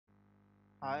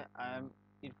Hi, I am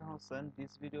Irfan Hussain.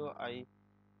 This video I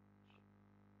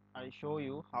show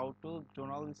you how to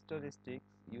zonal statistics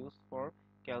used for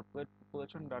calculate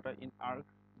population data in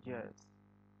ArcGIS.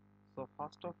 So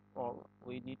first of all,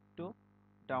 we need to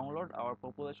download our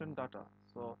population data.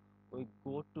 So we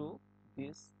go to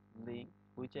this link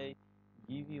which I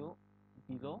give you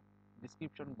below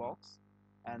description box,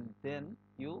 and then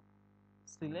you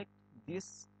select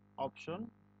this option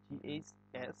GIS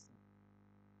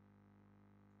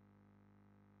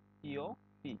POP.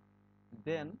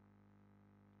 Then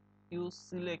you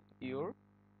select your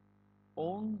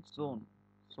own zone.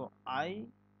 So I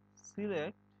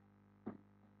select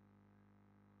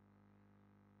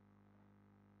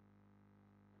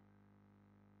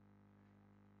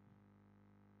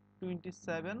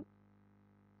 '27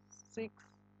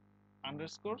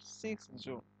 6_6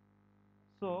 zone.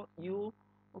 So you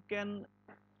can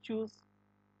choose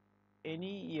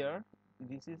any year.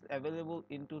 This is available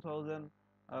in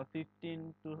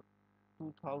 2015 to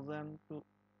 2000 to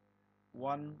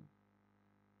 1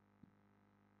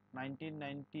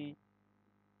 1990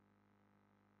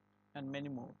 and many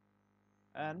more.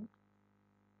 And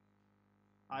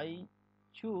I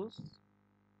choose,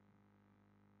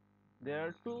 there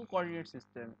are two coordinate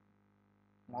system,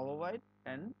 Molovite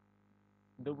and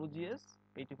WGS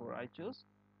 84. I choose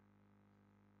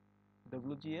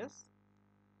WGS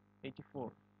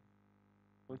 84,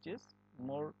 which is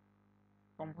more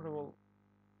comfortable.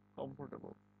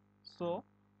 So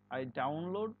I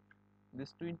download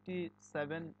this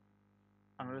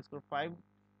 27_5,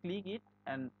 click it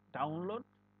and download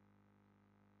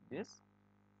this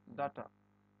data.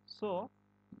 So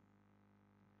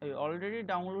I already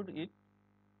download it.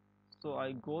 So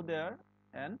I go there,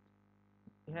 and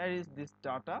here is this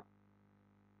data,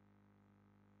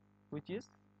 which is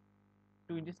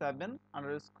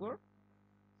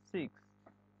 27_6,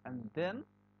 and then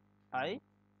I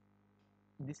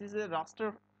this is a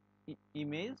raster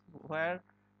image where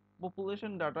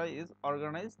population data is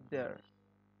organized there.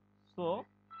 So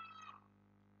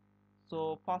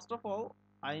first of all,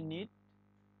 I need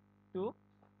to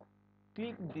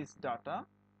click this data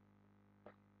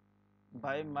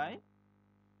by my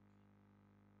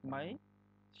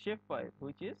shapefile,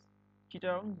 which is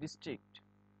Chittagong district.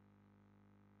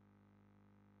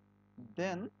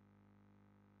 Then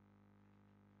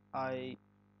I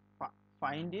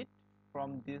find it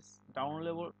from this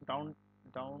download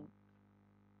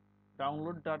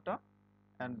data,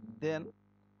 and then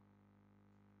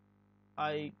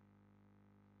I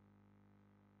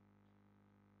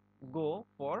go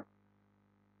for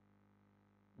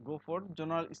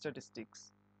zonal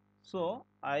statistics. So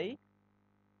I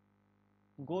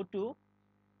go to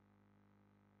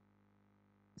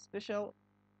special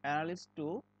analyst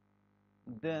tool,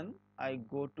 then I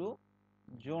go to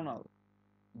zonal,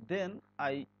 then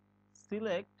I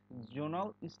select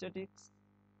zonal statistics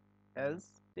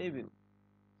as table.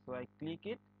 So I click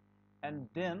it, and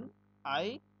then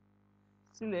I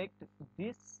select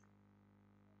this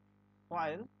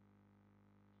file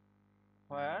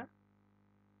where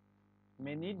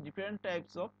many different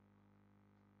types of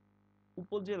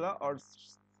upojela or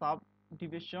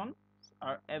subdivisions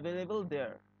are available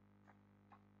there.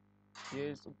 Here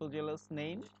is upojela's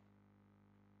name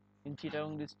in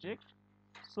Chittagong district.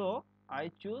 So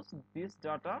I choose this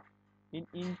data in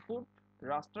input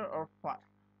raster or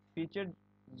featured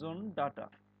zone data.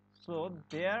 So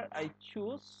there I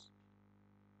choose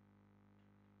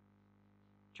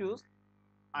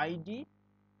ID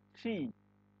 3,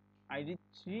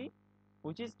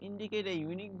 which is indicate a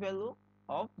unique value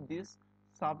of this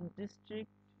subdistrict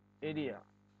area.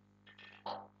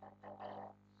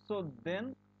 So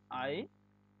then I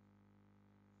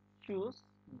choose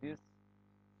this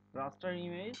raster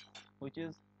image, which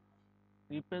is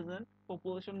represent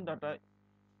population data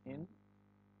in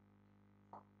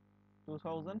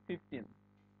 2015.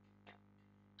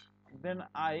 Then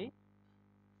I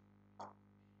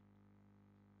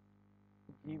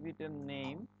give it a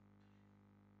name,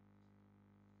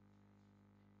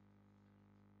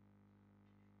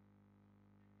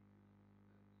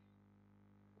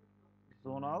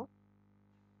 zonal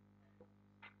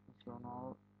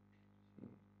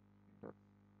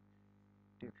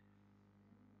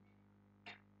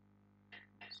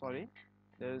sorry,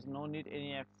 there is no need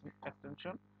any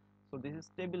extension. So this is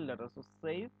table data. So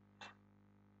save.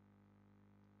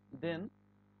 Then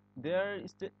there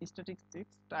is the statistics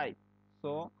type.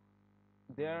 So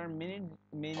there are many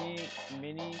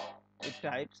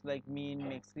types, like mean,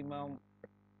 maximum,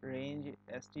 range,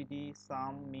 STD,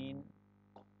 sum, mean.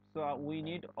 So we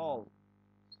need all.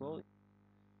 So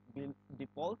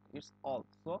default is all.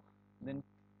 So then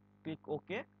click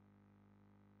OK.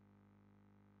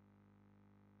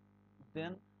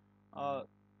 Then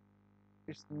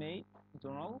it's made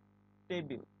zonal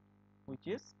table, which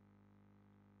is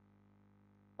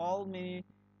all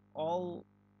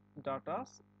data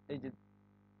is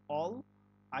all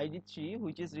ID3,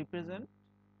 which is represent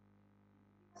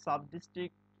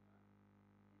sub-district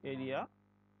area,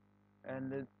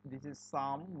 and this is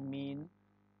sum, mean,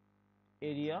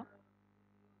 area.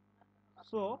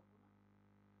 So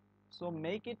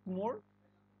make it more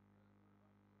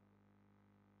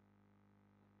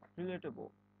relatable.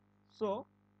 So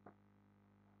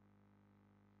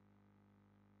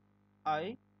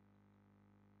I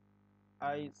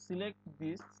select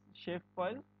this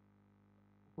shapefile,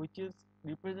 which is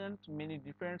represent many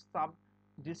different sub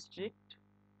district.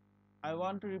 I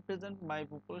want to represent my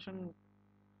population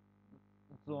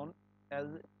zone as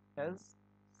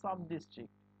sub district.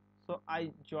 So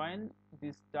I join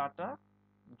this data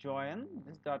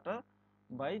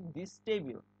by this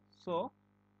table. So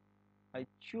I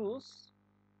choose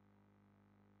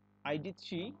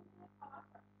ID3,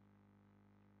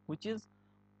 which is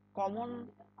common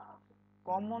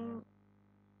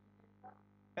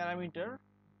parameter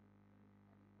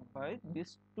by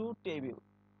these two table,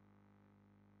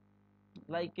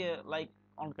 like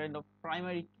on kind of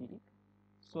primary key.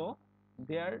 So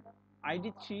there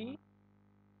ID3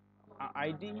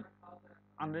 ID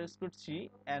underscore 3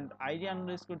 and ID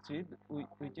underscore 3,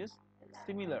 which is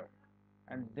similar,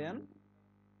 and then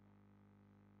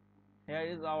here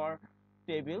is our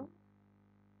table,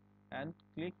 and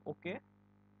click OK,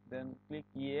 then click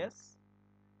yes.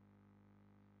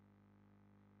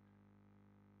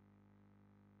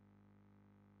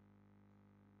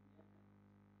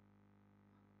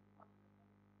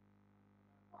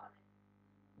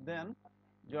 Then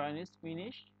join is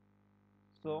finished.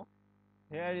 So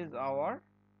here is our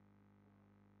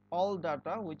all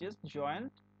data which is joined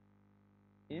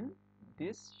in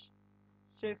this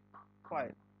shape file,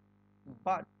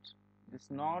 but this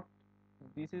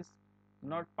is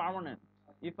not permanent.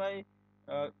 If I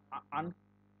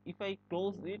if I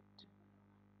close it,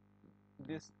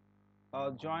 this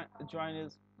join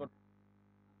is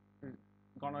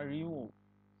gonna remove.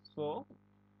 So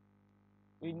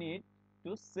we need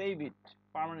to save it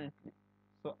permanently.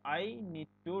 So I need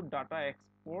to data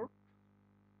export,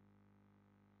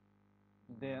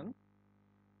 then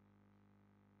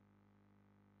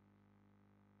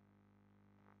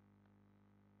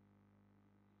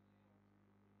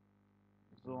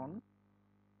zone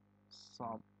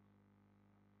sub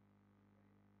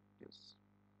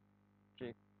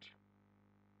district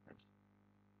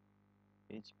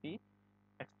HP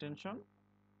extension.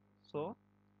 So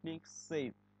click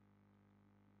save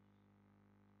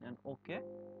and OK,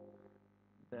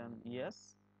 then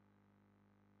yes.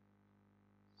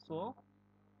 So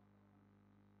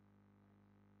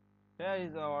here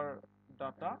is our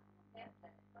data.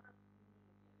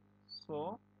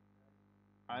 So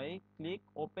I click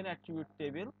open attribute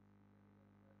table.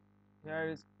 Here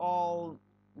is all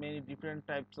many different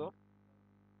types of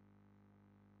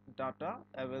data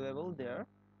available there.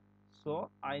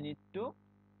 So I need to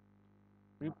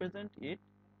represent it.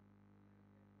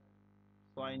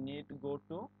 So I need to go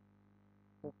to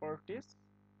properties,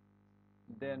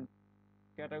 then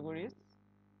categories,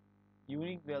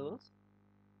 unique values,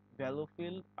 value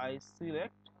field. I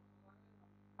select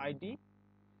ID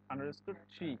underscore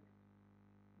 3,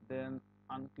 then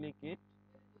unclick it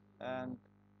and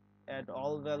add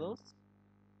all values,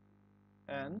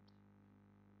 and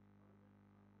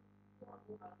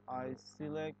I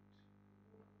select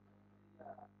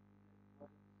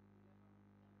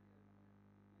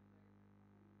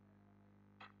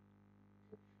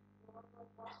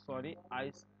sorry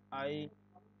I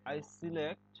I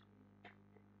select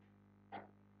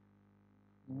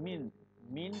mean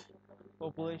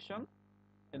population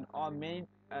in all many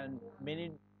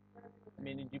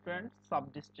different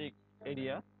sub district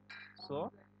area.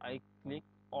 So I click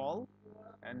all,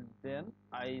 and then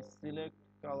I select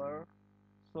color.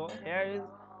 So here is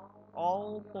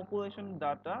all population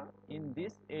data in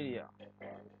this area.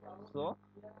 So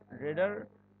redder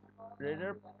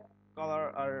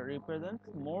color represents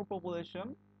more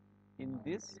population in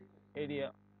this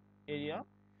area.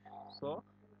 So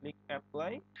click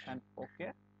apply and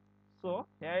OK. So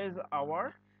here is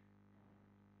our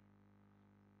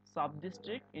sub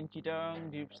district in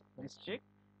Chittagong district,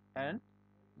 and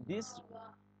this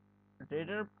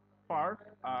redder part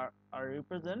are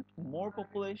represent more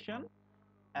population,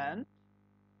 and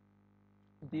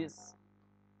this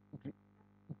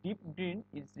deep green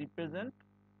is represent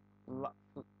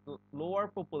lower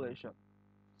population.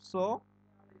 So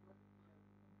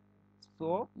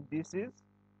So this is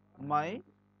my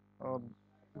uh,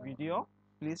 video.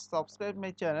 Please subscribe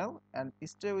my channel and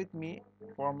stay with me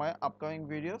for my upcoming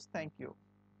videos. Thank you.